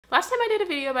Last time I did a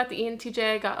video about the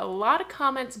ENTJ, I got a lot of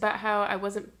comments about how I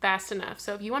wasn't fast enough.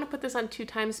 So if you want to put this on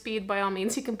 2x speed, by all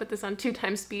means, you can put this on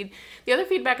 2x speed. The other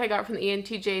feedback I got from the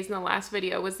ENTJs in the last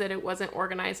video was that it wasn't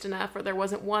organized enough, or there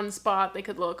wasn't one spot they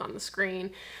could look on the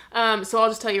screen. So I'll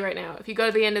just tell you right now, if you go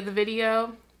to the end of the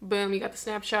video, boom, you got the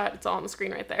snapshot, it's all on the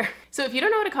screen right there. So if you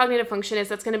don't know what a cognitive function is,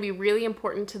 that's going to be really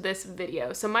important to this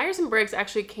video. So Myers Briggs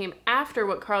actually came after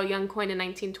what Carl Jung coined in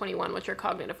 1921, which are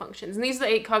cognitive functions. And these are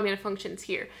the 8 cognitive functions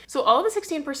here. So all of the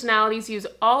 16 personalities use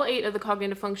all 8 of the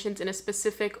cognitive functions in a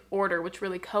specific order, which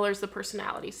really colors the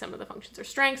personality. Some of the functions are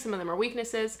strengths, some of them are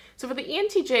weaknesses. So for the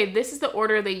ENTJ, this is the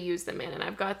order they use them in, and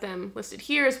I've got them listed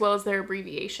here as well as their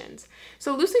abbreviations.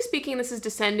 So loosely speaking, this is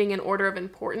descending in order of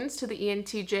importance to the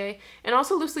ENTJ, and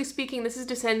also loosely speaking, this is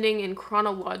descending in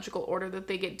chronological order that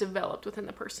they get developed within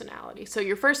the personality. So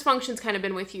your first function's kind of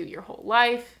been with you your whole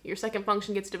life. Your second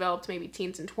function gets developed maybe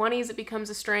teens and 20s, it becomes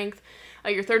a strength.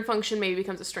 Your third function maybe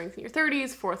becomes a strength in your 30s,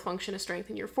 fourth function a strength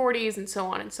in your 40s, and so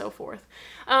on and so forth.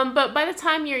 But by the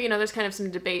time you're, there's kind of some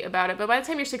debate about it, but by the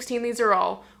time you're 16, these are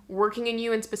all working in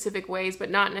you in specific ways, but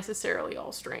not necessarily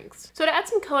all strengths. So to add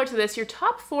some color to this, your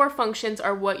top 4 functions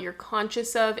are what you're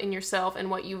conscious of in yourself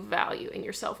and what you value in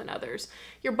yourself and others.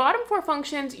 Your bottom 4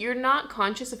 functions, you're not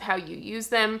conscious of how you use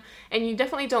them, and you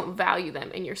definitely don't value them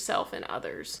in yourself and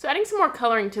others. So adding some more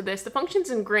coloring to this, the functions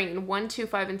in green, 1, 2,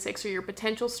 5, and 6 are your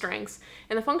potential strengths,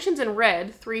 and the functions in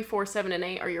red, 3, 4, 7, and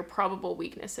 8 are your probable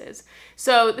weaknesses.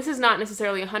 So this is not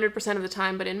necessarily 100% of the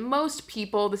time, but in most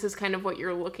people, this is kind of what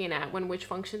you're looking at when which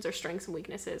functions are strengths and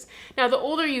weaknesses. Now, the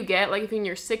older you get, like if in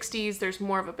your 60s, there's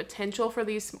more of a potential for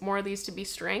more of these to be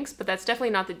strengths, but that's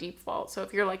definitely not the default. So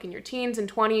if you're like in your teens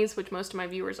and 20s, which most of my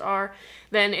viewers are,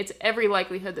 then it's every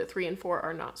likelihood that 3 and 4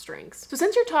 are not strengths. So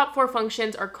since your top 4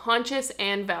 functions are conscious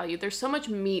and valued, there's so much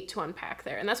meat to unpack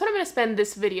there, and that's what I'm going to spend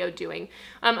this video doing.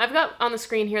 I've got on the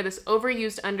screen here this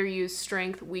overused, underused,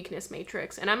 strength, weakness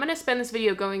matrix, and I'm going to spend this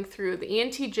video going through the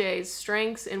ENTJ's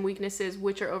strengths and weaknesses,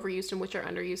 which are overused and which are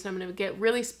underused, and I'm going to get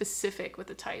really specific with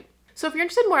the type. So if you're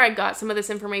interested in where I got some of this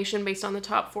information based on the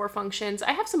top 4 functions,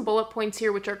 I have some bullet points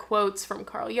here which are quotes from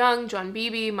Carl Jung, John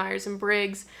Beebe, Myers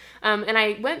Briggs, and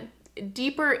I went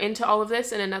deeper into all of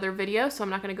this in another video, so I'm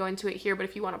not going to go into it here, but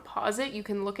if you want to pause it, you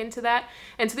can look into that.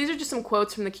 And so these are just some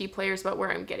quotes from the key players about where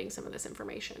I'm getting some of this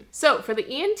information. So for the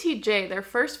ENTJ, their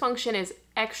first function is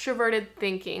extraverted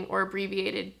thinking, or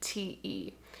abbreviated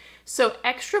TE. So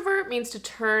extrovert means to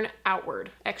turn outward.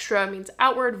 Extra means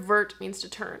outward, vert means to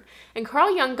turn. And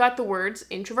Carl Jung got the words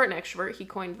introvert and extrovert, he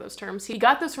coined those terms. He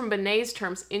got those from Benet's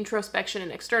terms introspection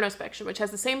and externospection, which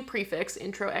has the same prefix,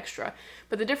 intro, extra.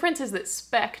 But the difference is that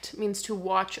spect means to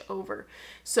watch over.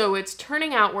 So it's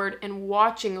turning outward and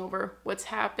watching over what's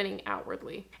happening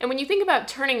outwardly. And when you think about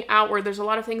turning outward, there's a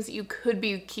lot of things that you could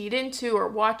be keyed into or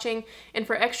watching. And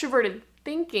for extroverted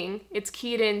thinking, it's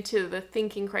keyed into the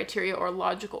thinking criteria or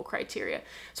logical criteria.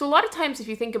 So a lot of times if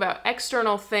you think about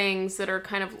external things that are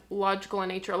kind of logical in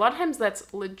nature, a lot of times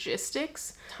that's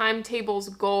logistics, timetables,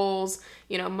 goals,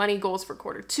 money goals for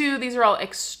Q2. These are all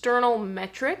external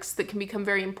metrics that can become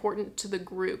very important to the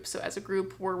group. So as a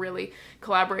group, we're really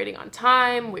collaborating on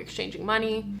time, we're exchanging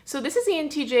money. So this is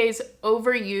ENTJ's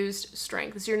overused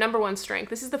strength. This is your number 1 strength.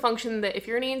 This is the function that if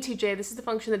you're an ENTJ, this is the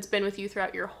function that's been with you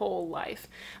throughout your whole life.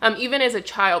 Even as a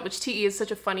child, which TE is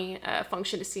such a funny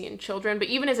function to see in children, but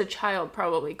even as a child,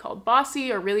 probably called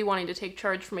bossy or really wanting to take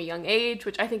charge from a young age,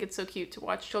 which I think it's so cute to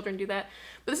watch children do that.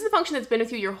 But this is the function that's been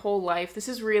with you your whole life. This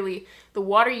is really the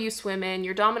water you swim in.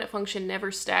 Your dominant function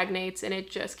never stagnates and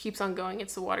it just keeps on going.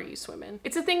 It's the water you swim in.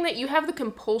 It's a thing that you have the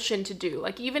compulsion to do.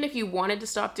 Like even if you wanted to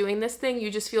stop doing this thing,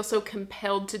 you just feel so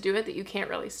compelled to do it that you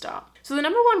can't really stop. So the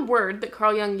number 1 word that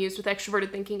Carl Jung used with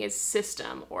extroverted thinking is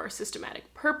system or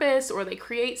systematic purpose, or they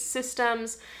create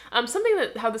systems. Something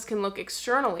that how this can look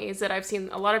externally is that I've seen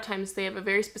a lot of times they have a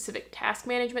very specific task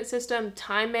management system,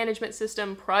 time management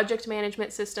system, project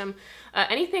management system,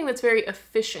 anything that's very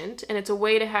efficient, and it's a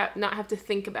way to not have to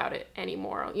think about it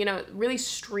anymore. Really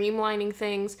streamlining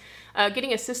things,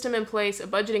 getting a system in place, a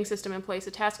budgeting system in place,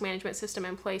 a task management system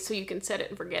in place so you can set it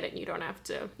and forget it and you don't have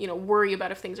to, worry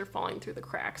about if things are falling through the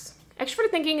cracks.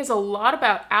 Extroverted thinking is a lot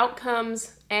about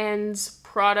outcomes, ends,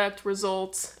 product,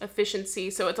 results, efficiency.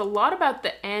 So it's a lot about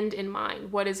the end in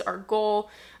mind. What is our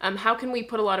goal? How can we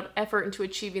put a lot of effort into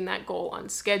achieving that goal on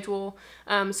schedule?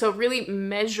 So really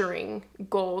measuring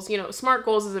goals. SMART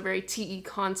goals is a very TE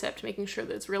concept, making sure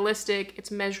that it's realistic,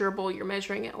 it's measurable, you're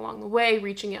measuring it along the way,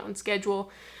 reaching it on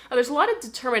schedule. There's a lot of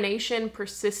determination,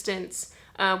 persistence,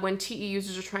 when TE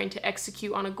users are trying to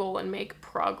execute on a goal and make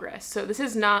progress. So this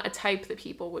is not a type that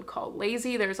people would call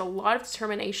lazy. There's a lot of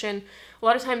determination. A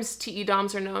lot of times TE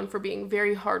DOMs are known for being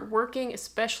very hardworking,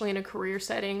 especially in a career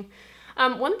setting.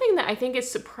 One thing that I think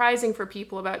is surprising for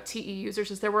people about TE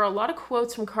users is there were a lot of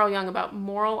quotes from Carl Jung about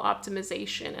moral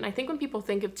optimization. And I think when people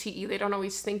think of TE, they don't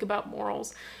always think about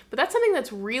morals. But that's something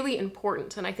that's really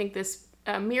important. And I think this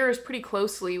mirrors pretty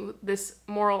closely with this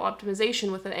moral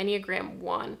optimization with an Enneagram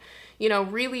 1. You know,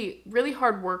 really, really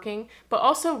hardworking, but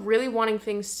also really wanting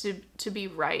things to be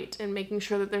right and making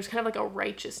sure that there's kind of like a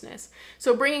righteousness.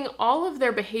 So bringing all of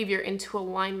their behavior into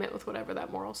alignment with whatever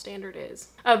that moral standard is.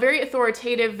 Very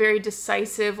authoritative, very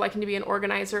decisive, liking to be an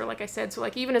organizer, like I said. So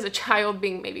like even as a child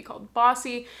being maybe called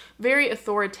bossy, very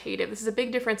authoritative. This is a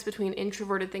big difference between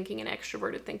introverted thinking and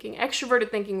extroverted thinking.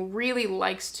 Extroverted thinking really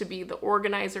likes to be the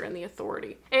organizer and the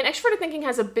authority. And extroverted thinking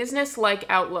has a business-like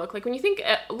outlook. Like when you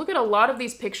look at a lot of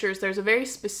these pictures, there's a very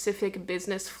specific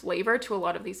business flavor to a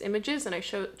lot of these images, and I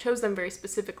chose them very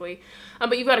specifically.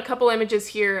 But you've got a couple images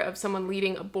here of someone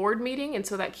leading a board meeting, and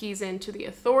so that keys into the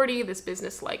authority, this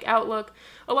business-like outlook.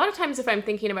 A lot of times if I'm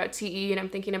thinking about TE and I'm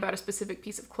thinking about a specific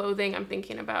piece of clothing, I'm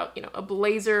thinking about, you know, a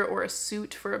blazer or a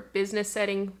suit for a business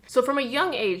setting. So from a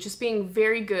young age, just being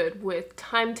very good with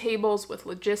timetables, with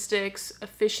logistics,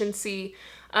 efficiency.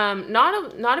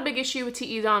 Not a big issue with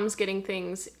TE DOMs getting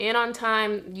things in on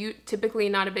time. Typically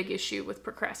not a big issue with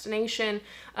procrastination.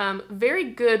 Very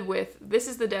good with, this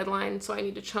is the deadline, so I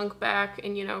need to chunk back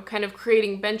and, you know, kind of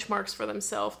creating benchmarks for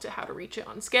themselves to how to reach it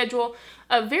on schedule.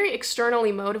 Very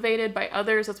externally motivated by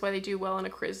others. That's why they do well in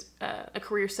a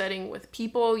career setting with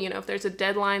people. You know, if there's a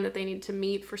deadline that they need to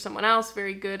meet for someone else,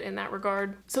 very good in that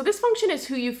regard. So this function is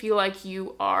who you feel like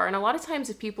you are. And a lot of times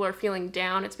if people are feeling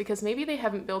down, it's because maybe they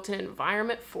haven't built an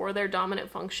environment for their dominant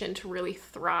function to really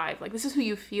thrive. Like this is who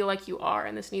you feel like you are,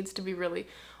 and this needs to be really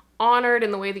honored in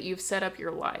the way that you've set up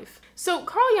your life. So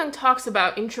Carl Jung talks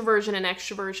about introversion and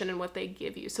extroversion and what they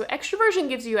give you. So extroversion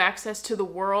gives you access to the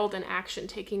world and action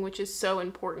taking, which is so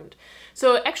important.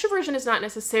 So extroversion is not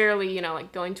necessarily, you know,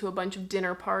 like going to a bunch of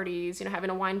dinner parties, you know, having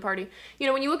a wine party. You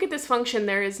know, when you look at this function,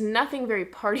 there is nothing very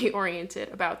party oriented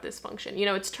about this function. You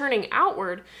know, it's turning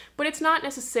outward, but it's not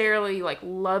necessarily like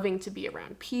loving to be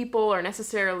around people or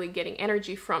necessarily getting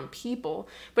energy from people,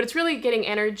 but it's really getting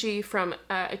energy from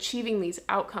achieving these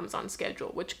outcomes on schedule,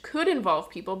 which could involve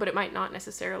people, but it might not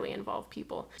necessarily involve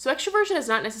people. So extroversion is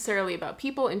not necessarily about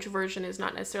people. Introversion is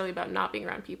not necessarily about not being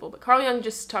around people, but Carl Jung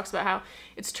just talks about how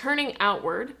it's turning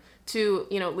outward to,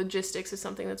 you know, logistics is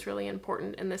something that's really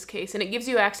important in this case, and it gives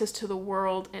you access to the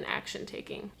world and action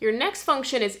taking. Your next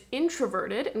function is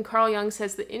introverted, and Carl Jung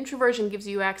says that introversion gives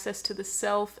you access to the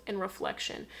self and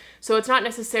reflection. So it's not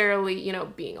necessarily, you know,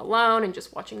 being alone and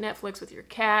just watching Netflix with your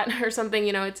cat or something,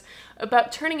 you know, it's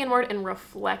about turning inward and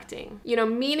reflecting. You know,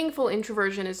 meaningful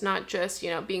introversion is not just,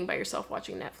 you know, being by yourself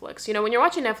watching Netflix. You know, when you're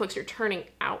watching Netflix, you're turning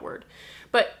outward.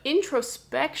 But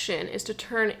introspection is to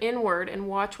turn inward and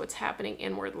watch what's happening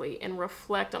inwardly and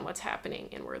reflect on what's happening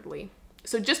inwardly.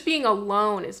 So just being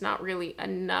alone is not really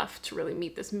enough to really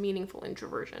meet this meaningful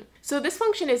introversion. So this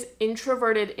function is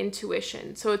introverted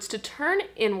intuition. So it's to turn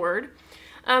inward.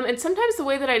 And sometimes the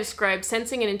way that I describe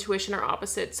sensing and intuition are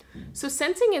opposites. So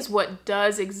sensing is what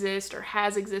does exist or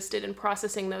has existed and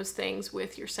processing those things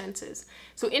with your senses.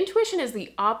 So intuition is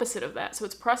the opposite of that. So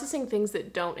it's processing things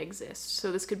that don't exist.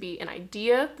 So this could be an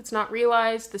idea that's not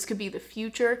realized. This could be the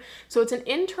future. So it's an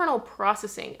internal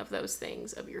processing of those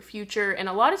things, of your future. And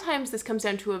a lot of times this comes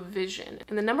down to a vision.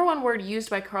 And the number one word used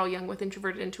by Carl Jung with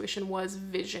introverted intuition was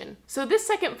vision. So this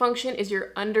second function is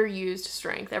your underused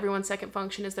strength. Everyone's second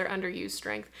function is their underused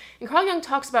strength. And Carl Jung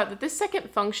talks about that this second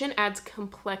function adds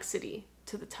complexity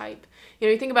to the type. You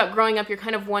know, you think about growing up, you're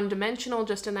kind of one-dimensional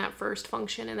just in that first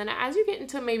function. And then as you get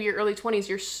into maybe your early 20s,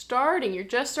 you're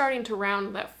just starting to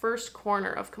round that first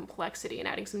corner of complexity and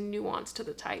adding some nuance to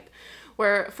the type.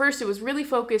 Where at first it was really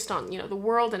focused on, you know, the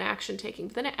world and action taking,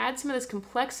 but then it adds some of this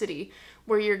complexity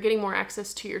where you're getting more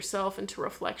access to yourself and to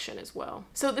reflection as well.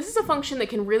 So this is a function that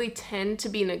can really tend to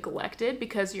be neglected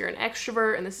because you're an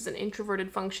extrovert and this is an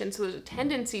introverted function, so there's a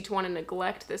tendency to want to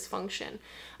neglect this function.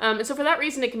 And so for that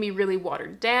reason, it can be really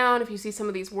watered down. If you see some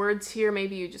of these words here,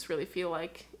 maybe you just really feel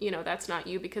like, you know, that's not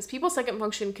you, because people's second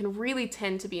function can really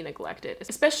tend to be neglected,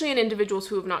 especially in individuals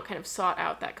who have not kind of sought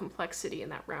out that complexity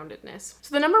and that roundedness.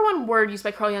 So the number one word used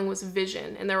by Carl Jung was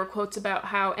vision, and there were quotes about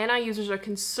how NI users are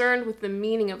concerned with the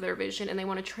meaning of their vision and they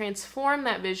want to transform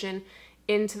that vision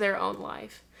into their own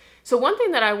life. So one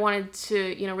thing that I wanted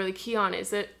to, really key on is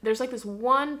that there's like this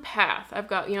one path. I've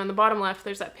got, in the bottom left,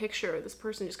 there's that picture of this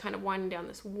person just kind of winding down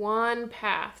this one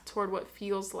path toward what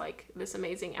feels like this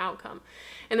amazing outcome.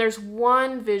 And there's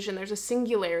one vision, there's a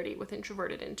singularity with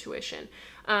introverted intuition.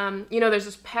 There's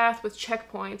this path with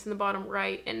checkpoints in the bottom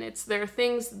right, and there are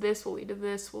things, this will lead to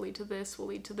this, will lead to this, will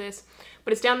lead to this,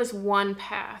 but it's down this one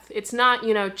path. It's not,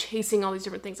 chasing all these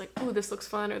different things like, ooh, this looks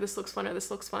fun, or this looks fun, or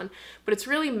this looks fun, but it's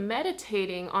really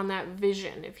meditating on that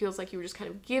vision. It feels like you were just kind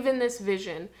of given this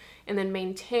vision and then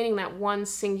maintaining that one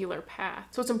singular path.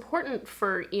 So it's important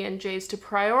for ENJs to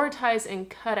prioritize and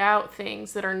cut out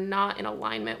things that are not in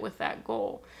alignment with that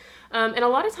goal. And a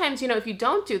lot of times, if you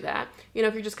don't do that,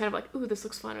 if you're just kind of like, ooh, this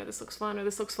looks fun, or this looks fun, or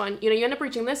this looks fun, you end up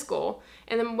reaching this goal.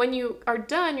 And then when you are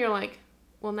done, you're like,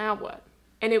 well, now what?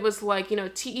 And it was like,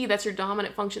 TE, that's your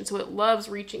dominant function. So it loves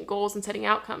reaching goals and setting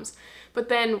outcomes. But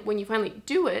then when you finally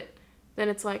do it, then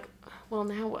it's like, well,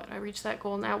 now what? I reached that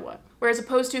goal, now what? Whereas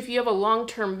opposed to if you have a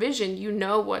long-term vision, you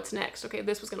know what's next. Okay,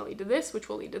 this was going to lead to this, which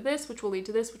will lead to this, which will lead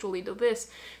to this, which will lead to this.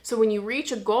 So when you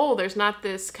reach a goal, there's not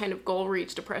this kind of goal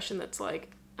reach depression that's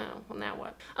like, oh, well, now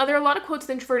what? There are a lot of quotes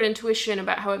with Introverted Intuition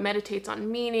about how it meditates on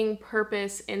meaning,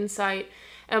 purpose, insight.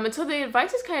 And so the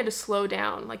advice is kind of to slow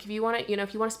down. Like if you want to,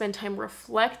 if you want to spend time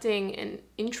reflecting and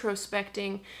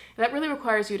introspecting, that really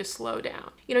requires you to slow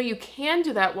down. You can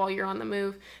do that while you're on the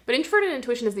move, but introverted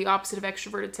intuition is the opposite of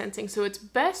extroverted sensing. So it's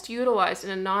best utilized in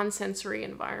a non-sensory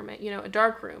environment, a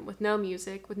dark room with no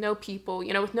music, with no people,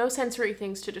 with no sensory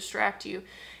things to distract you,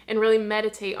 and really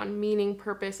meditate on meaning,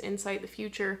 purpose, insight, the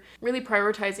future, really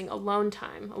prioritizing alone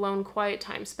time, alone quiet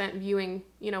time spent viewing,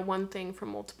 one thing from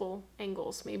multiple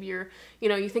angles. Maybe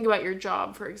you think about your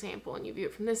job, for example, and you view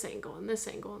it from this angle and this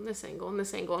angle and this angle and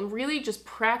this angle, and really just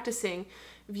practicing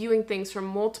viewing things from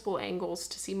multiple angles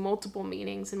to see multiple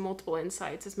meanings and multiple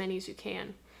insights, as many as you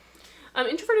can.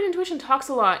 Introverted intuition talks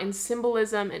a lot in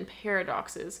symbolism and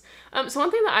paradoxes. So one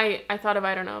thing that I thought of,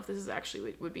 I don't know if this is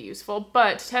actually would be useful,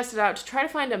 but to test it out, to try to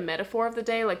find a metaphor of the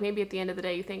day, like maybe at the end of the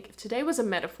day you think, if today was a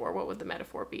metaphor, what would the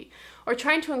metaphor be? Or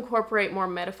trying to incorporate more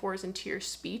metaphors into your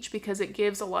speech because it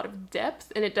gives a lot of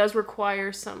depth and it does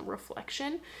require some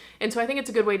reflection. And so I think it's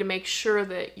a good way to make sure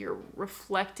that you're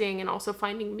reflecting and also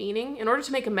finding meaning. In order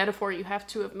to make a metaphor, you have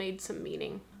to have made some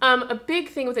meaning. A big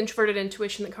thing with introverted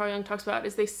intuition that Carl Jung talks about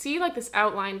is they see like this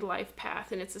outlined life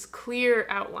path, and it's this clear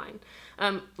outline,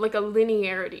 like a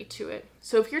linearity to it.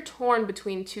 So if you're torn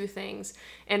between two things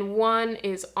and one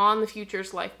is on the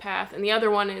future's life path and the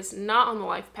other one is not on the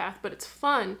life path, but it's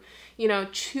fun,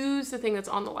 choose the thing that's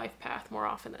on the life path more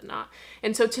often than not.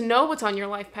 And so to know what's on your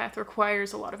life path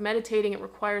requires a lot of meditating. It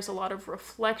requires a lot of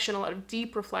reflection, a lot of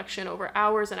deep reflection over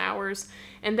hours and hours.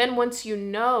 And then once you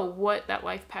know what that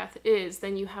life path is,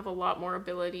 then you have a lot more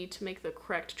ability to make the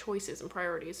correct choices and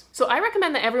priorities. So I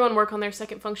recommend that everyone work on their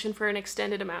second function for an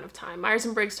extended amount of time. Myers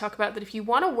and Briggs talk about that if you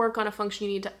want to work on a function,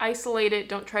 you need to isolate it.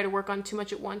 Don't try to work on too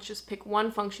much at once. Just pick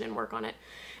one function and work on it.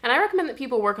 And I recommend that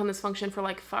people work on this function for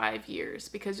like 5 years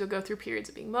because you'll go through periods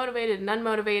of being motivated and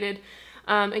unmotivated.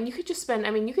 And you could just spend,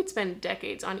 you could spend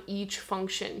decades on each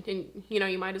function, and,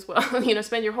 you might as well,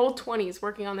 spend your whole 20s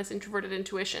working on this introverted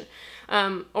intuition.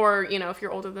 Or, if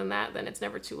you're older than that, then it's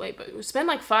never too late, but spend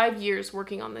like 5 years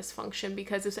working on this function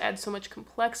because this adds so much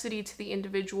complexity to the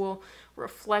individual,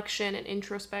 reflection and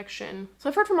introspection. So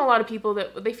I've heard from a lot of people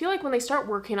that they feel like when they start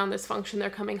working on this function,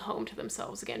 they're coming home to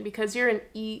themselves again because you're an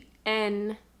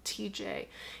ENTJ.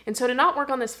 And so to not work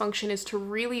on this function is to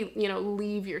really,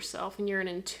 leave yourself, and you're an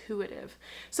intuitive.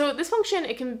 So this function,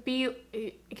 it can feel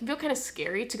kind of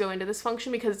scary to go into this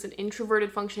function because it's an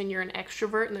introverted function, you're an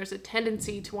extrovert, and there's a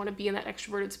tendency to want to be in that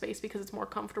extroverted space because it's more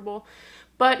comfortable.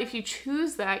 But if you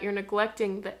choose that, you're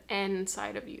neglecting the N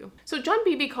side of you. So John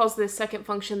Beebe calls this second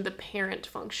function the parent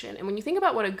function. And when you think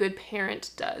about what a good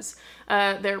parent does,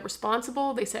 they're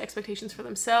responsible, they set expectations for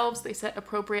themselves, they set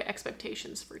appropriate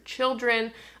expectations for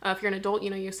children. If you're an adult,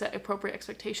 you set appropriate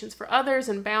expectations for others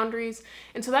and boundaries.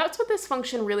 And so that's what this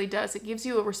function really does. It gives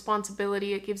you a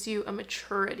responsibility, it gives you a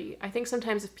maturity. I think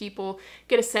sometimes if people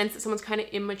get a sense that someone's kind of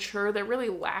immature, they're really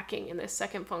lacking in this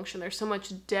second function. There's so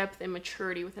much depth and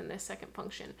maturity within this second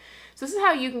function. So this is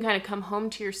how you can kind of come home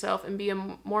to yourself and be a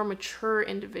more mature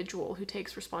individual who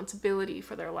takes responsibility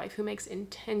for their life, who makes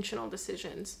intentional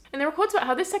decisions. And there were quotes about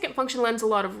how this second function lends a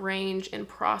lot of range and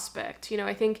prospect.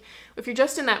 I think if you're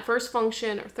just in that first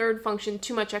function or third function,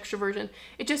 too much extroversion,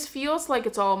 it just feels like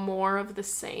it's all more of the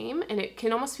same, and it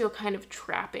can almost feel kind of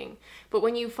trapping. But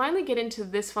when you finally get into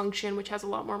this function, which has a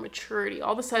lot more maturity,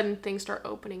 all of a sudden things start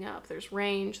opening up. There's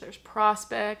range, there's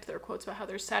prospect, there are quotes about how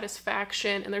there's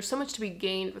satisfaction, and there's so much to be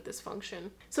gained with this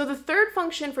function. So the third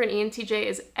function for an ENTJ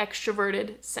is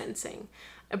extraverted sensing.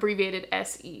 abbreviated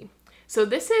SE. So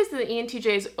this is the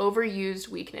ENTJ's overused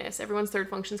weakness. Everyone's third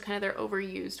function is kind of their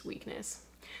overused weakness.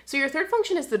 So your third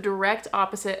function is the direct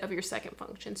opposite of your second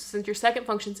function. So since your second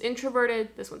function is introverted,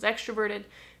 this one's extroverted.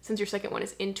 Since your second one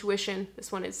is intuition,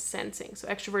 this one is sensing. So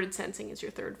extroverted sensing is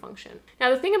your third function. Now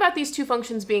the thing about these two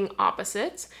functions being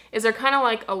opposites is they're kind of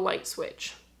like a light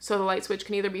switch. So the light switch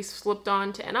can either be flipped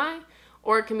on to NI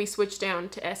or it can be switched down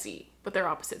to SE, but they're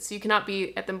opposites. So you cannot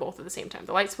be at them both at the same time.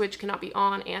 The light switch cannot be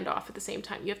on and off at the same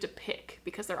time. You have to pick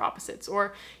because they're opposites.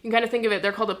 Or you can kind of think of it,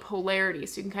 they're called a polarity.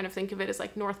 So you can kind of think of it as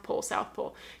like North Pole, South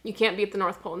Pole. You can't be at the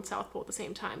North Pole and South Pole at the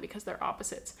same time because they're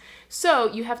opposites.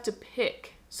 So you have to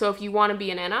pick. So if you want to be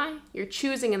an NI, you're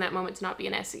choosing in that moment to not be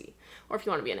an SE. Or if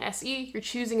you want to be an SE, you're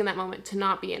choosing in that moment to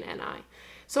not be an NI.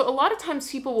 So a lot of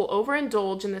times people will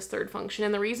overindulge in this third function,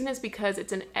 and the reason is because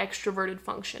it's an extroverted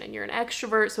function, and you're an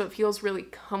extrovert, so it feels really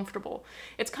comfortable.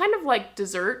 It's kind of like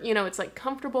dessert, you know, it's like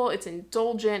comfortable, it's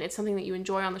indulgent, it's something that you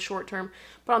enjoy on the short term,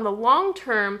 but on the long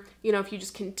term, you know, if you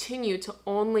just continue to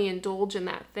only indulge in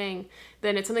that thing,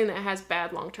 then it's something that has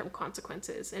bad long-term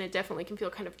consequences, and it definitely can feel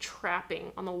kind of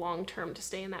trapping on the long term to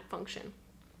stay in that function.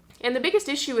 And the biggest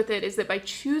issue with it is that by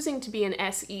choosing to be an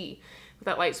SE, with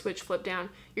that light switch flipped down,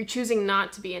 you're choosing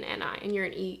not to be an NI, and you're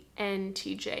an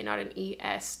ENTJ, not an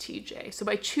ESTJ. So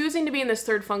by choosing to be in this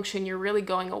third function, you're really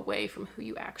going away from who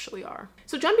you actually are.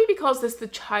 So John Beebe calls this the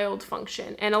child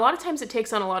function, and a lot of times it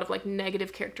takes on a lot of like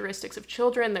negative characteristics of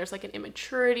children. There's like an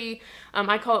immaturity.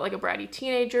 I call it like a bratty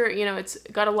teenager. You know, it's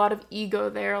got a lot of ego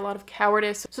there, a lot of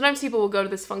cowardice. Sometimes people will go to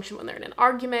this function when they're in an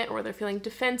argument or they're feeling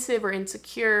defensive or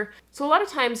insecure. So a lot of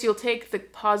times you'll take the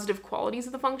positive qualities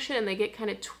of the function and they get kind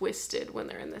of twisted when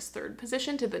they're in this third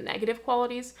position to the negative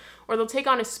qualities, or they'll take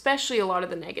on especially a lot of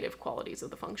the negative qualities of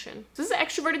the function. So this is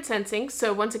extroverted sensing.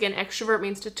 So once again, extrovert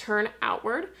means to turn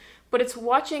outward, but it's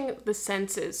watching the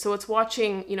senses. So it's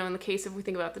watching, you know, in the case if we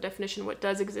think about the definition, what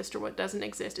does exist or what doesn't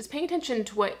exist, it's paying attention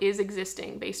to what is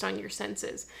existing based on your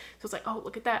senses. So it's like, oh,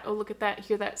 look at that, oh, look at that,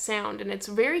 hear that sound. And it's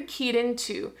very keyed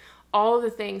into all of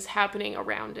the things happening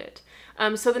around it.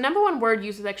 So the number one word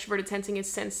used with extroverted sensing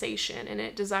is sensation, and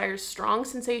it desires strong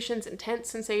sensations, intense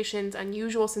sensations,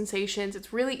 unusual sensations.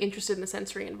 It's really interested in the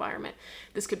sensory environment.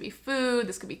 This could be food,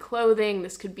 this could be clothing,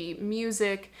 this could be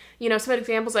music. You know, some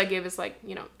examples I give is like,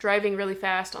 you know, driving really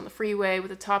fast on the freeway with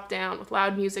the top down, with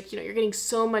loud music. You know, you're getting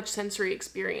so much sensory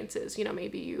experiences. You know,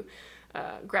 maybe you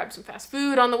grabbed some fast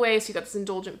food on the way, so you got this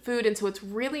indulgent food, and so it's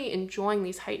really enjoying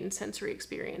these heightened sensory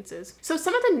experiences. So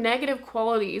some of the negative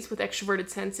qualities with extroverted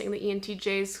sensing that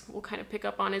ENTJs will kind of pick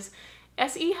up on is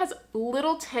SE has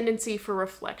little tendency for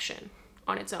reflection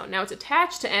on its own. Now it's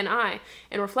attached to NI,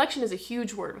 and reflection is a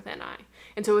huge word with NI.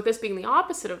 And so with this being the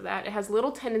opposite of that, it has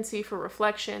little tendency for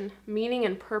reflection, meaning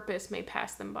and purpose may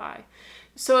pass them by.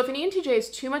 So if an ENTJ is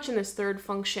too much in this third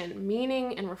function,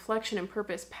 meaning and reflection and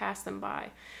purpose pass them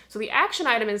by. So the action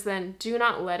item is then, do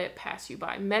not let it pass you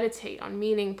by. Meditate on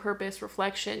meaning, purpose,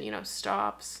 reflection, you know,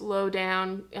 stop, slow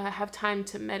down, have time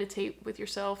to meditate with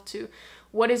yourself to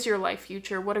what is your life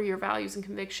future? What are your values and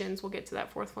convictions? We'll get to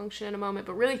that fourth function in a moment,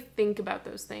 but really think about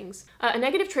those things. A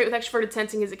negative trait with extroverted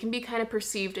sensing is it can be kind of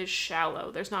perceived as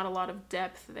shallow. There's not a lot of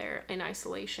depth there in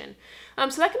isolation.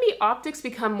 So that can be optics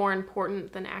become more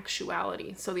important than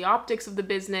actuality. So the optics of the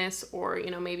business, or, you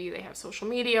know, maybe they have social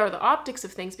media, or the optics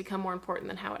of things become more important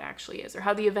than how it actually is, or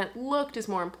how the event looked is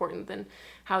more important than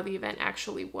how the event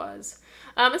actually was.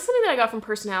 It's something that I got from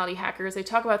Personality Hackers. They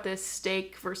talk about this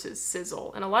steak versus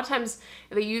sizzle, and a lot of times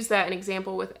they use that an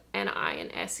example with NI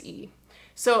and SE.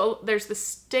 So there's the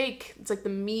steak, it's like the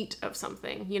meat of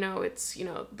something, you know, it's, you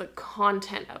know, the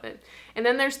content of it. And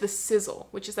then there's the sizzle,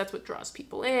 which is that's what draws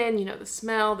people in, you know, the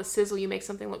smell, the sizzle, you make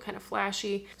something look kind of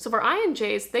flashy. So for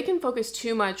INJs, they can focus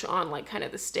too much on like kind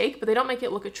of the steak, but they don't make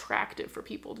it look attractive for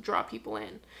people to draw people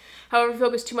in. However, if you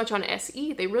focus too much on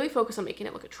SE, they really focus on making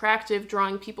it look attractive,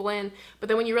 drawing people in, but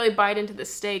then when you really bite into the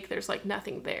steak, there's like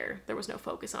nothing there. There was no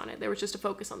focus on it. There was just a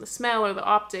focus on the smell or the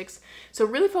optics. So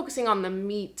really focusing on the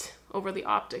meat over the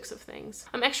optics of things.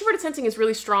 Extroverted sensing is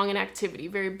really strong in activity,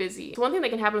 very busy. So one thing that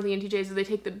can happen with the ENTJs is they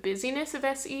take the busyness of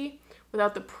SE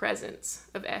without the presence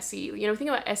of SE. You know, think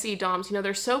about SE DOMs, you know,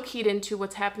 they're so keyed into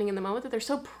what's happening in the moment that they're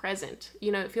so present.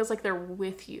 You know, it feels like they're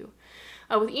with you.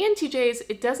 With ENTJs,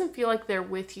 it doesn't feel like they're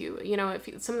with you. You know,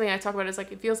 something I talk about is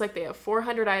like, it feels like they have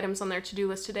 400 items on their to-do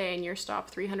list today and you're stopped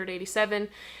 387.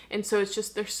 And so it's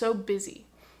just, they're so busy.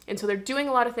 And so they're doing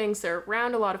a lot of things, they're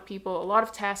around a lot of people, a lot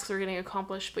of tasks are getting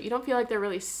accomplished, but you don't feel like they're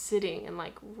really sitting and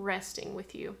like resting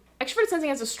with you. Extroverted sensing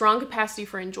has a strong capacity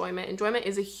for enjoyment. Enjoyment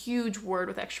is a huge word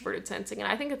with extroverted sensing,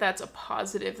 and I think that that's a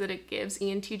positive that it gives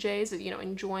ENTJs,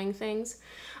 enjoying things.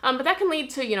 But that can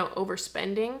lead to,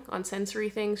 overspending on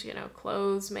sensory things,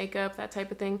 clothes, makeup, that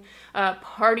type of thing.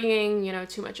 Partying,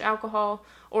 too much alcohol,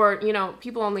 or,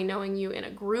 people only knowing you in a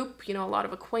group, a lot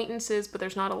of acquaintances, but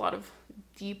there's not a lot of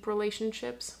deep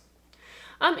relationships.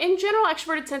 In general,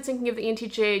 extroverted sensing can give the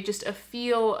ENTJ just a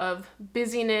feel of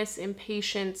busyness,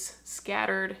 impatience,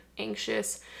 scattered,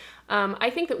 anxious.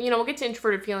 I think that, we'll get to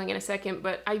introverted feeling in a second,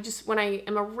 but when I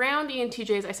am around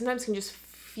ENTJs, I sometimes can just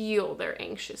feel their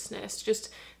anxiousness, just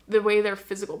the way their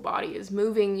physical body is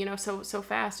moving, so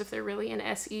fast if they're really an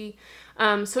SE.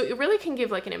 So it really can give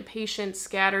like an impatience,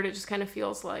 scattered. It just kind of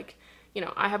feels like,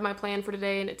 I have my plan for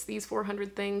today and it's these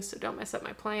 400 things, so don't mess up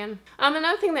my plan.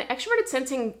 Another thing that extroverted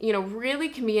sensing, really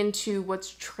can be into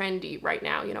what's trendy right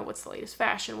now, what's the latest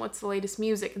fashion, what's the latest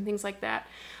music and things like that.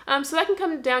 So that can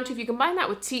come down to, if you combine that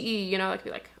with TE, that could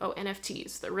be like, oh,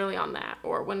 NFTs, they're really on that.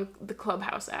 Or when the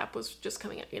Clubhouse app was just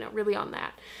coming out, really on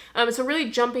that. So really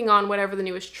jumping on whatever the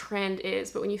newest trend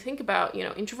is. But when you think about,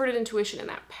 introverted intuition and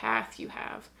that path you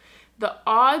have, the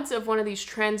odds of one of these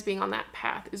trends being on that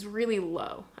path is really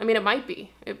low. I mean, it might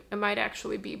be. It might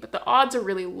actually be, but the odds are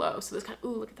really low. So there's kind of,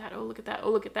 ooh, look at that, oh, look at that,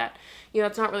 oh, look at that.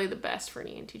 It's not really the best for an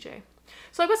ENTJ.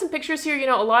 So I've got some pictures here.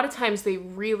 A lot of times they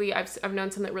really, I've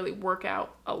known some that really work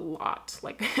out a lot,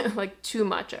 like like too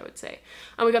much, I would say.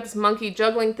 We got this monkey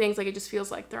juggling things, like it just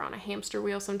feels like they're on a hamster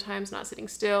wheel sometimes, not sitting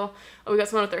still. We got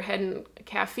someone with their head in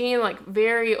caffeine, like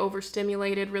very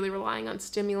overstimulated, really relying on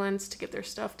stimulants to get their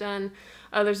stuff done.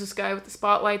 There's this guy with the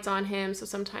spotlights on him, so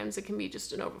sometimes it can be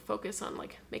just an overfocus on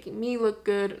like making me look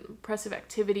good, and impressive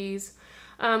activities.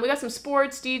 We got some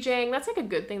sports, DJing. That's like a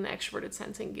good thing that extroverted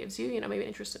sensing gives you, maybe an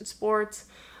interest in sports.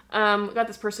 We got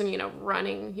this person,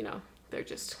 running, they're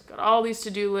just got all these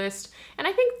to-do lists. And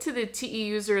I think to the TE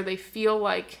user, they feel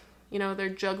like, they're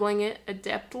juggling it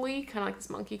adeptly, kind of like this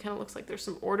monkey, kind of looks like there's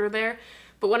some order there.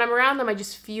 But when I'm around them, I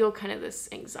just feel kind of this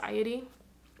anxiety.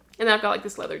 And then I've got like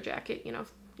this leather jacket,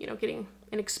 getting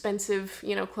an expensive,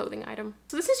 clothing item.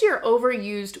 So this is your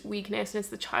overused weakness, and it's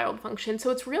the child function. So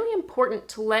it's really important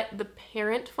to let the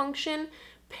parent function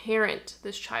parent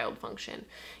this child function.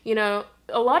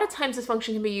 A lot of times this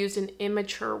function can be used in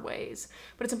immature ways,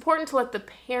 but it's important to let the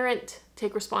parent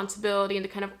take responsibility and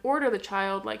to kind of order the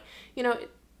child, like,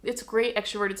 it's great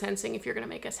extroverted sensing if you're going to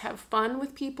make us have fun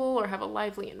with people or have a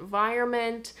lively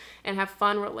environment and have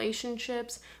fun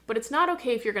relationships, but it's not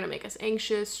okay if you're going to make us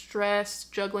anxious,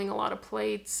 stressed, juggling a lot of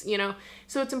plates,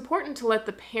 So it's important to let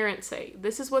the parent say,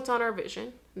 this is what's on our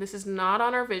vision. This is not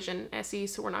on our vision, SE,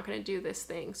 so we're not going to do this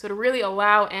thing. So to really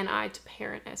allow NI to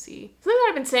parent SE. Something that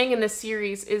I've been saying in this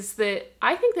series is that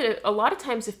I think that a lot of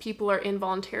times if people are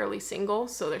involuntarily single,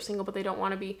 so they're single but they don't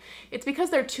want to be, it's because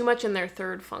they're too much in their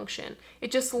third function.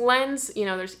 It just lends,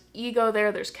 there's ego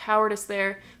there, there's cowardice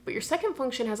there, but your second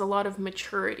function has a lot of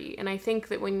maturity. And I think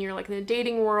that when you're like in the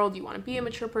dating world, you want to be a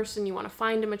mature person, you want to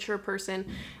find a mature person.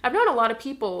 I've known a lot of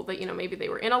people that, maybe they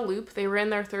were in a loop, they were in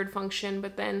their third function,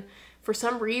 but then for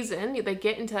some reason, they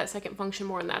get into that second function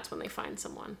more, and that's when they find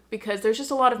someone. Because there's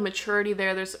just a lot of maturity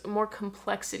there. There's more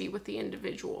complexity with the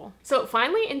individual. So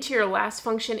finally, into your last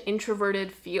function,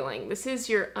 introverted feeling. This is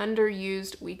your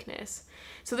underused weakness.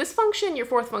 So this function, your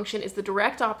fourth function, is the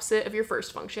direct opposite of your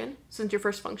first function. Since your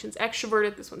first function's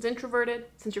extroverted, this one's introverted.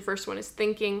 Since your first one is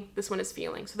thinking, this one is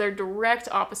feeling. So they're direct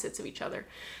opposites of each other.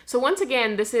 So once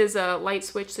again, this is a light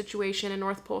switch situation, a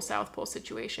North Pole, South Pole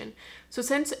situation. So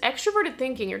since extroverted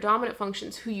thinking, your dominant function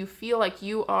is who you feel like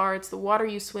you are, it's the water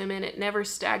you swim in, it never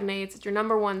stagnates, it's your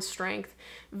number one strength,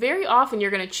 very often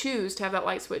you're going to choose to have that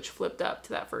light switch flipped up to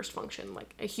that first function,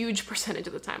 like a huge percentage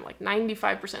of the time, like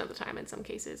 95% of the time in some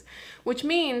cases, which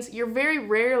means you're very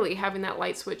rarely having that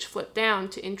light switch flipped down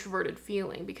to introverted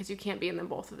feeling because you can't be in them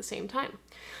both at the same time.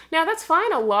 Now that's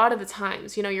fine a lot of the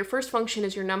times. Your first function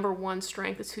is your number one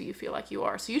strength, it's who you feel like you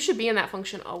are. So you should be in that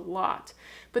function a lot.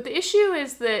 But the issue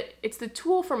is that it's the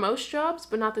tool for most jobs,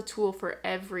 but not the tool for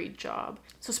every job.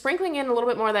 So sprinkling in a little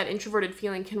bit more of that introverted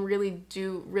feeling can really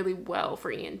do really well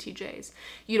for ENTJs.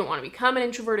 You don't want to become an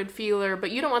introverted feeler,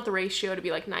 but you don't want the ratio to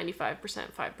be like 95%,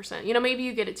 5%. Maybe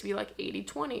you get it to be like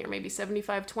 80-20 or maybe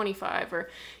 75-25 or,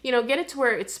 get it to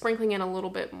where it's sprinkling in a little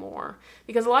bit more.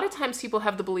 Because a lot of times people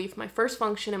have the belief my first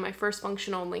function and my first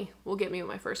function only will get me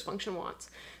what my first function wants.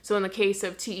 So in the case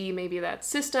of TE, maybe that's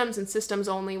systems and systems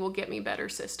only will get me better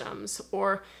systems,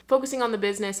 or focusing on the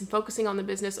business and focusing on the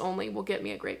business only will get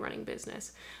me a great running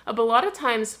business. But a lot of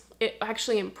times it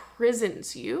actually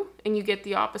imprisons you and you get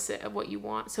the opposite of what you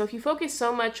want. So if you focus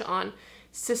so much on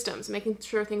systems, making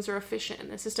sure things are efficient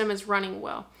and the system is running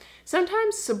well,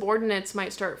 sometimes subordinates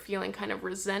might start feeling kind of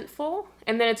resentful,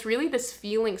 and then it's really this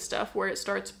feeling stuff where it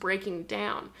starts breaking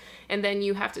down, and then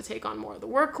you have to take on more of the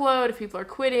workload if people are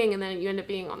quitting, and then you end up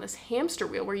being on this hamster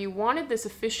wheel where you wanted this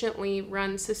efficiently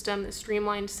run system, this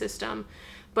streamlined system,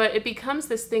 but it becomes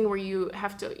this thing where you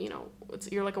have to,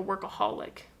 you're like a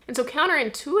workaholic. And so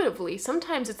counterintuitively,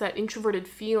 sometimes it's that introverted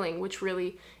feeling which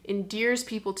really endears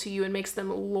people to you and makes them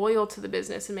loyal to the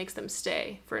business and makes them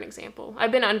stay, for an example.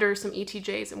 I've been under some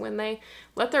ETJs, and when they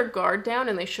let their guard down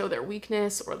and they show their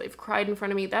weakness or they've cried in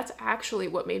front of me, that's actually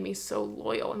what made me so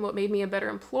loyal and what made me a better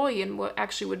employee and what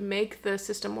actually would make the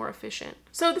system more efficient.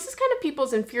 So this is kind of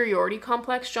people's inferiority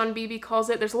complex, John Beebe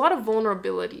calls it. There's a lot of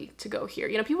vulnerability to go here.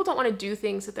 People don't want to do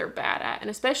things that they're bad at,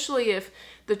 and especially if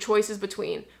the choice is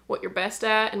between what you're best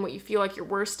at and what you feel like you're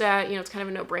worst at, it's kind of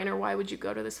a no-brainer. Why would you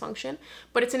go to this function?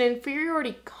 But it's an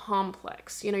inferiority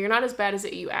complex. You're not as bad as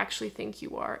you actually think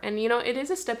you are. And, it is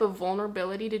a step of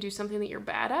vulnerability to do something that you're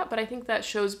bad at, but I think that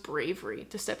shows bravery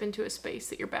to step into a space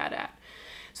that you're bad at.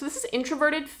 So this is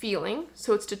introverted feeling.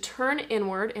 So it's to turn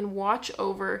inward and watch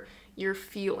over your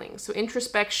feelings. So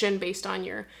introspection based on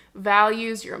your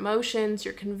values, your emotions,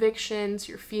 your convictions,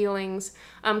 your feelings,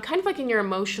 kind of like in your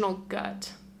emotional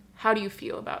gut. How do you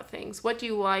feel about things? What do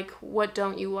you like? What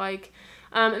don't you like?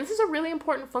 And this is a really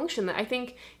important function that I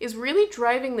think is really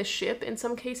driving the ship in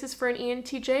some cases for an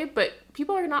ENTJ, but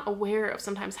people are not aware of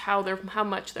sometimes how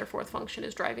much their fourth function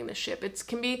is driving the ship.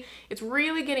 It's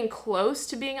really getting close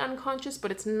to being unconscious,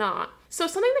 but it's not. So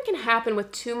something that can happen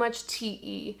with too much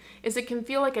TE is it can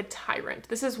feel like a tyrant.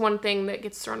 This is one thing that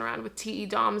gets thrown around with TE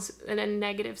DOMs in a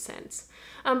negative sense.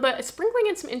 But sprinkling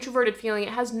in some introverted feeling,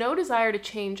 it has no desire to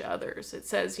change others. It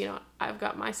says, I've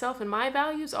got myself and my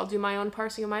values. I'll do my own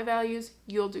parsing of my values.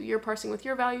 You'll do your parsing with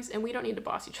your values, and we don't need to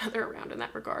boss each other around in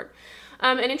that regard.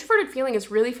 An introverted feeling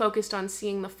is really focused on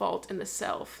seeing the fault in the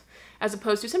self, as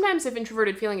opposed to sometimes if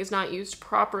introverted feeling is not used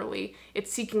properly,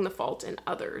 it's seeking the fault in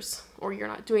others, or you're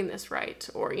not doing this right,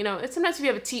 or, it's sometimes if you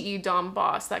have a TE Dom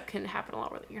boss, that can happen a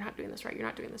lot where you're not doing this right, you're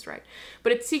not doing this right.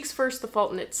 But it seeks first the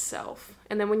fault in itself.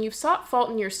 And then when you've sought fault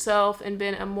in yourself and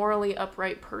been a morally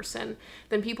upright person,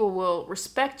 then people will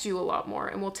respect you a lot more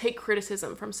and will take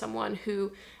criticism from someone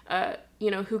who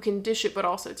can dish it but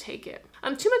also take it.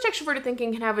 Too much extroverted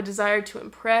thinking can have a desire to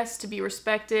impress, to be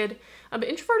respected, but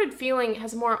introverted feeling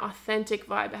has a more authentic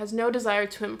vibe. It has no desire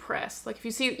to impress. Like if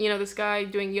you see, this guy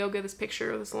doing yoga, this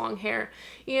picture with this long hair,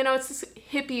 it's this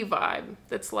hippie vibe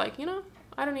that's like,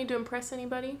 I don't need to impress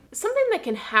anybody. Something that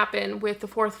can happen with the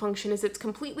fourth function is it's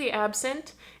completely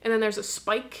absent, and then there's a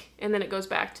spike, and then it goes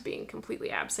back to being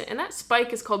completely absent. And that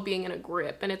spike is called being in a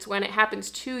grip, and it's when it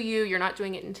happens to you, you're not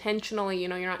doing it intentionally, you're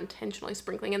not intentionally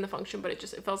sprinkling in the function, but it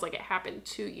feels like it happened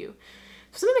to you.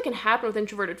 Something that can happen with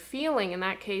introverted feeling in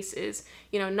that case is,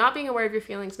 not being aware of your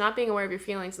feelings,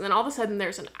 and then all of a sudden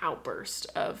there's an outburst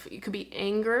of, it could be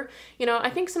anger. I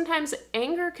think sometimes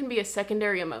anger can be a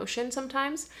secondary emotion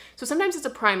sometimes. So sometimes it's a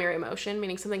primary emotion,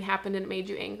 meaning something happened and it made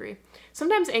you angry.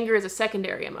 Sometimes anger is a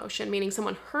secondary emotion, meaning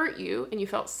someone hurt you and you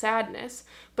felt sadness,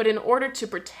 but in order to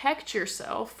protect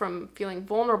yourself from feeling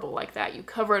vulnerable like that, you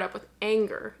cover it up with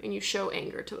anger and you show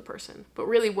anger to the person. But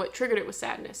really what triggered it was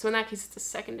sadness. So in that case, it's a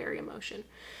secondary emotion.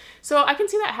 So I can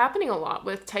see that happening a lot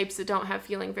with types that don't have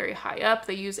feeling very high up.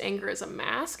 They use anger as a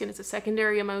mask and it's a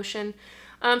secondary emotion.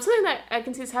 Something that I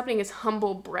can see is happening is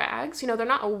humble brags. They're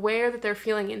not aware that they're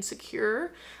feeling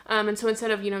insecure. And so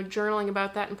instead of, journaling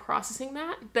about that and processing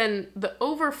that, then the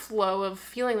overflow of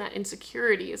feeling that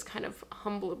insecurity is kind of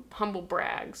humble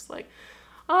brags. Like,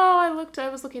 oh, I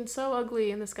was looking so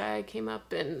ugly, and this guy came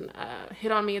up and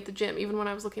hit on me at the gym, even when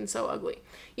I was looking so ugly.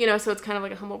 So it's kind of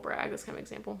like a humble brag. That's kind of an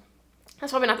example.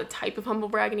 That's probably not the type of humble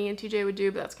brag an ENTJ would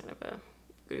do, but that's kind of a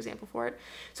good example for it.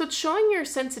 So it's showing your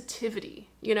sensitivity,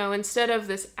 instead of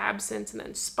this absence and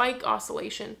then spike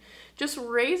oscillation, just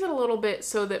raise it a little bit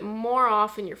so that more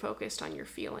often you're focused on your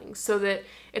feelings, so that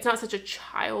it's not such a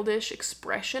childish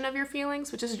expression of your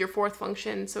feelings, which is your fourth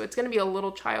function. So it's going to be a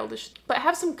little childish, but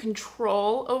have some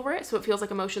control over it so it feels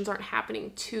like emotions aren't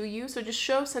happening to you. So just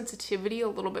show sensitivity a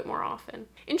little bit more often.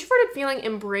 Introverted feeling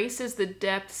embraces the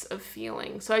depths of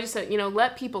feeling. So I just said,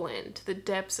 let people into the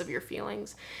depths of your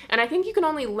feelings. And I think you can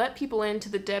only let people into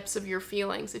the depths of your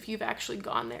feelings if you've actually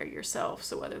gone there yourself.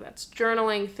 So whether that's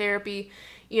journaling, therapy,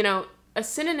 a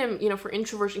synonym, for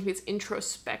introversion is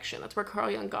introspection. That's where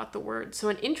Carl Jung got the word. So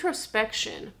an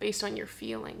introspection based on your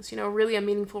feelings, really a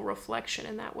meaningful reflection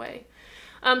in that way.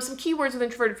 Some keywords with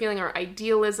introverted feeling are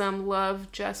idealism,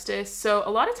 love, justice. So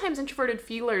a lot of times introverted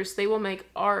feelers, they will make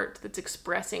art that's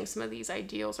expressing some of these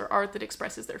ideals, or art that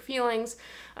expresses their feelings,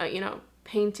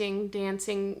 painting,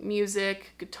 dancing,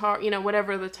 music, guitar,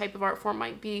 whatever the type of art form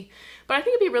might be. But I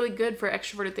think it'd be really good for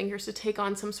extroverted thinkers to take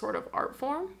on some sort of art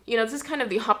form. This is kind of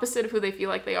the opposite of who they feel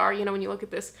like they are. When you look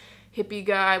at this hippie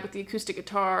guy with the acoustic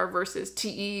guitar versus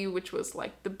TE, which was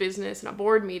like the business in a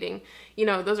board meeting,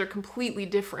 those are completely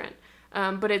different.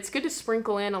 But it's good to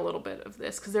sprinkle in a little bit of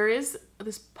this, because there is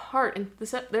this part, and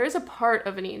there is a part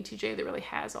of an ENTJ that really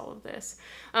has all of this.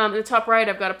 In the top right,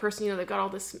 I've got a person, they've got all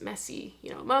this messy,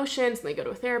 emotions, and they go to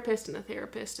a therapist, and the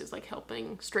therapist is like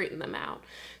helping straighten them out.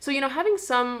 So, having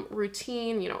some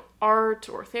routine, art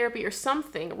or therapy or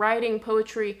something, writing,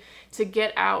 poetry, to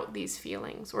get out these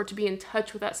feelings or to be in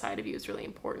touch with that side of you is really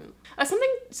important.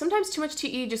 Sometimes too much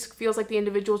TE just feels like the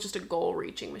individual is just a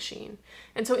goal-reaching machine.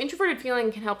 And so introverted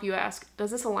feeling can help you ask,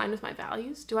 does this align with my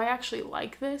values? Do I actually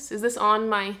like this? Is this on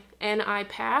my NI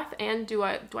path, and do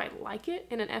I like it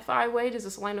in an FI way? Does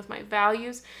this align with my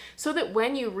values? So that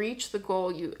when you reach the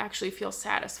goal, you actually feel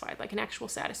satisfied, like an actual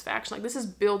satisfaction, like this is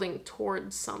building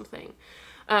towards something.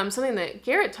 Something that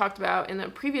Garrett talked about in the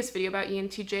previous video about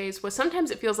ENTJs was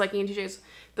sometimes it feels like ENTJs,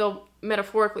 they'll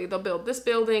build this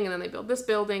building, and then they build this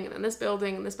building, and then this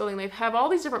building, and this building. They have all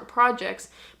these different projects,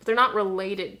 but they're not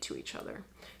related to each other.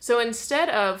 So instead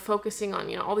of focusing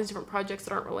on, all these different projects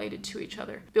that aren't related to each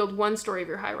other, build one story of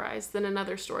your high rise, then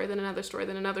another story, then another story,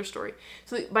 then another story.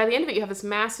 So by the end of it, you have this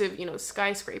massive,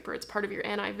 skyscraper. It's part of your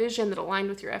NI vision that aligned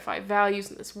with your FI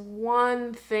values and this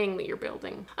one thing that you're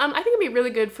building. I think it'd be really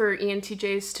good for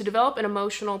ENTJs to develop an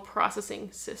emotional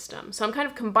processing system. So I'm kind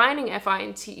of combining FI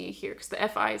and TE here, because the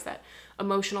FI is that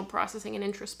emotional processing and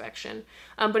introspection,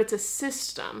 but it's a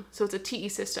system, so it's a TE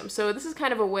system. So this is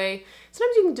kind of a way,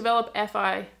 sometimes you can develop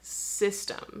FI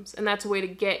systems, and that's a way to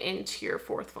get into your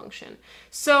fourth function.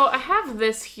 So I have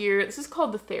this here, this is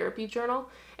called the therapy journal,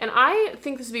 and I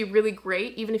think this would be really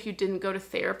great even if you didn't go to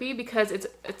therapy, because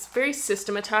it's very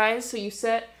systematized. So you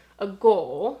set a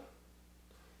goal.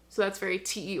 So that's very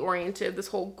TE oriented, this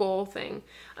whole goal thing.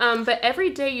 But every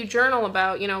day you journal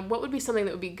about, what would be something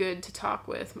that would be good to talk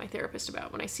with my therapist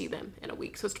about when I see them in a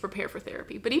week. So it's to prepare for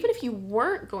therapy. But even if you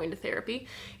weren't going to therapy,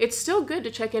 it's still good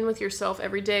to check in with yourself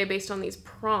every day based on these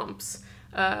prompts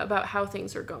about how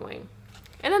things are going.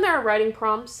 And then there are writing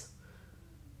prompts.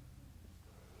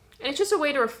 And it's just a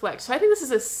way to reflect. So I think this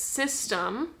is a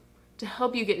system to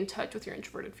help you get in touch with your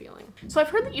introverted feeling. So I've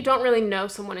heard that you don't really know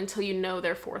someone until you know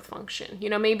their fourth function.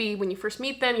 Maybe when you first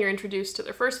meet them, you're introduced to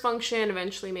their first function,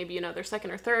 eventually maybe you know their second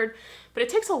or third, but it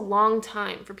takes a long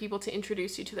time for people to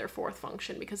introduce you to their fourth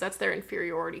function, because that's their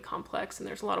inferiority complex and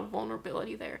there's a lot of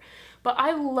vulnerability there. But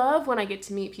I love when I get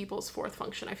to meet people's fourth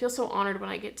function. I feel so honored when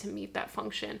I get to meet that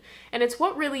function. And it's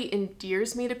what really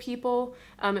endears me to people.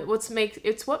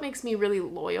 It's what makes me really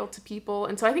loyal to people.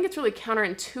 And so I think it's really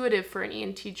counterintuitive for an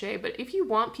ENTJ, but if you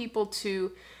want people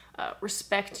to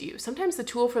respect you, sometimes the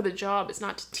tool for the job is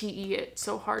not to TE it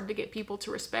so hard to get people to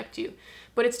respect you,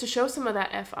 but it's to show some of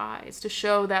that FI, it's to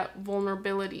show that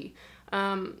vulnerability.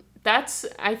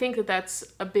 I think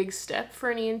that's a big step for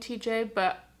an ENTJ,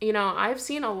 but I've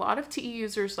seen a lot of TE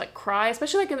users like cry,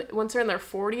 especially like once they're in their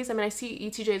 40s. I see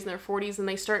ETJs in their 40s and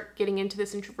they start getting into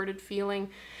this introverted feeling,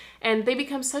 and they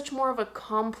become such more of a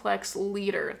complex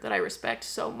leader that I respect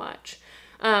so much.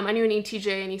 I knew an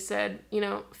ENTJ and he said,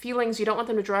 feelings, you don't want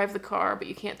them to drive the car, but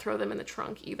you can't throw them in the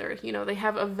trunk either. They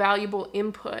have a valuable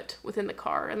input within the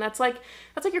car. And that's like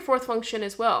your fourth function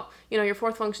as well. Your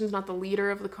fourth function is not the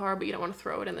leader of the car, but you don't want to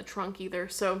throw it in the trunk either.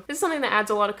 So this is something that adds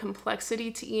a lot of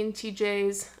complexity to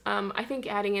ENTJs. I think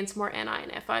adding in some more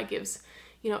NI and FI gives,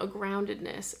 a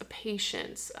groundedness, a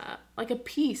patience, like a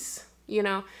peace,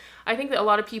 I think that a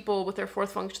lot of people with their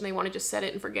fourth function, they want to just set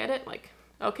it and forget it. Like,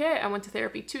 okay, I went to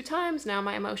therapy 2 times, now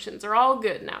my emotions are all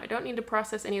good now. I don't need to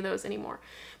process any of those anymore.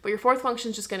 But your fourth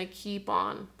function is just going to keep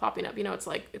on popping up. It's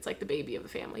like the baby of the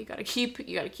family. You got to keep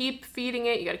feeding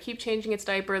it. You got to keep changing its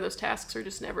diaper. Those tasks are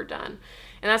just never done.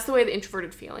 And that's the way the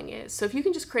introverted feeling is. So if you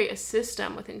can just create a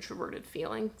system with introverted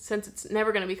feeling, since it's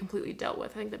never going to be completely dealt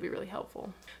with, I think that'd be really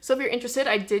helpful. So if you're interested,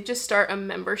 I did just start a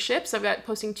membership. So I've got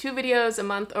posting 2 videos a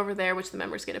month over there, which the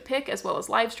members get to pick, as well as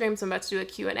live streams. I'm about to do a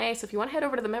Q&A. So if you want to head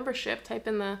over to the membership, type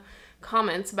in the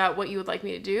comments about what you would like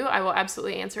me to do. I will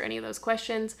absolutely answer any of those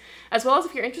questions. As well as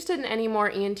if you're interested in any more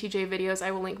ENTJ videos,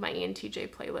 I will link my ENTJ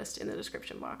playlist in the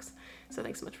description box. So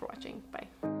thanks so much for watching.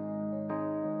 Bye.